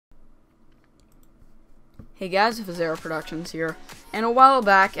Hey guys, Kozoro Productions here, and a while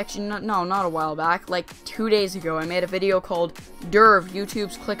back, actually not a while back, like 2 days ago, I made a video called Durv,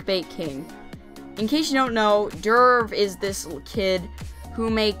 YouTube's clickbait king. In case you don't know, Durv is this kid who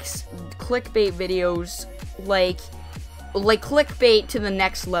makes clickbait videos like clickbait to the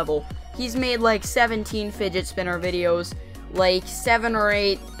next level. He's made like 17 fidget spinner videos, like 7 or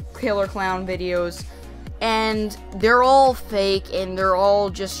 8 killer clown videos, and they're all fake, and they're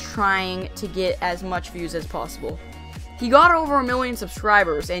all just trying to get as much views as possible. He got over 1 million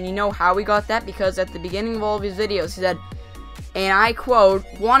subscribers, and you know how he got that? Because at the beginning of all of his videos, he said, and I quote,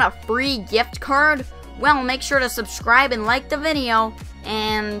 "Want a free gift card? Well, make sure to subscribe and like the video."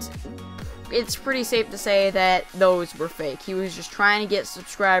 And it's pretty safe to say that those were fake. He was just trying to get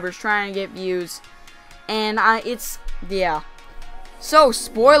subscribers, trying to get views, and yeah. So,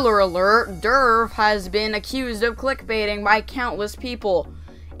 spoiler alert, Durv has been accused of clickbaiting by countless people.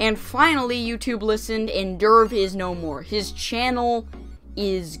 And finally, YouTube listened, and Durv is no more. His channel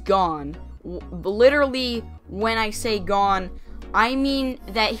is gone. Literally, when I say gone, I mean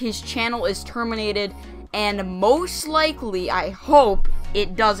that his channel is terminated, and most likely, I hope,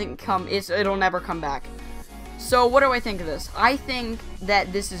 it'll never come back. So, what do I think of this? I think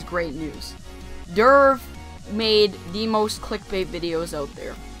that this is great news. Durv made the most clickbait videos out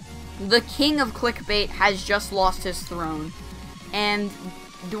there. The king of clickbait has just lost his throne, and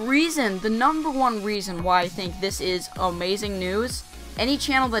the number one reason why I think this is amazing news, any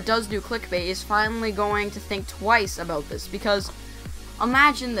channel that does do clickbait is finally going to think twice about this, because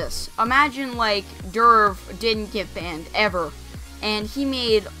imagine this, imagine like Durv didn't get banned ever, and he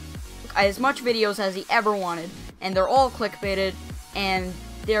made as much videos as he ever wanted, and they're all clickbaited, and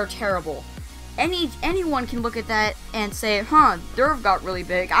they're terrible. Anyone can look at that and say, huh, Durv got really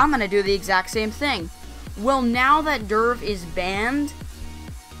big, I'm gonna do the exact same thing. Well, now that Durv is banned,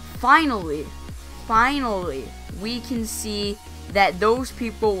 finally, we can see that those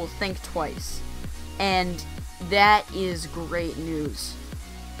people will think twice. And that is great news.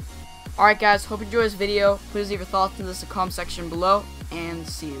 Alright guys, hope you enjoyed this video. Please leave your thoughts in the comment section below, and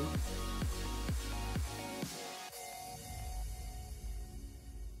see you.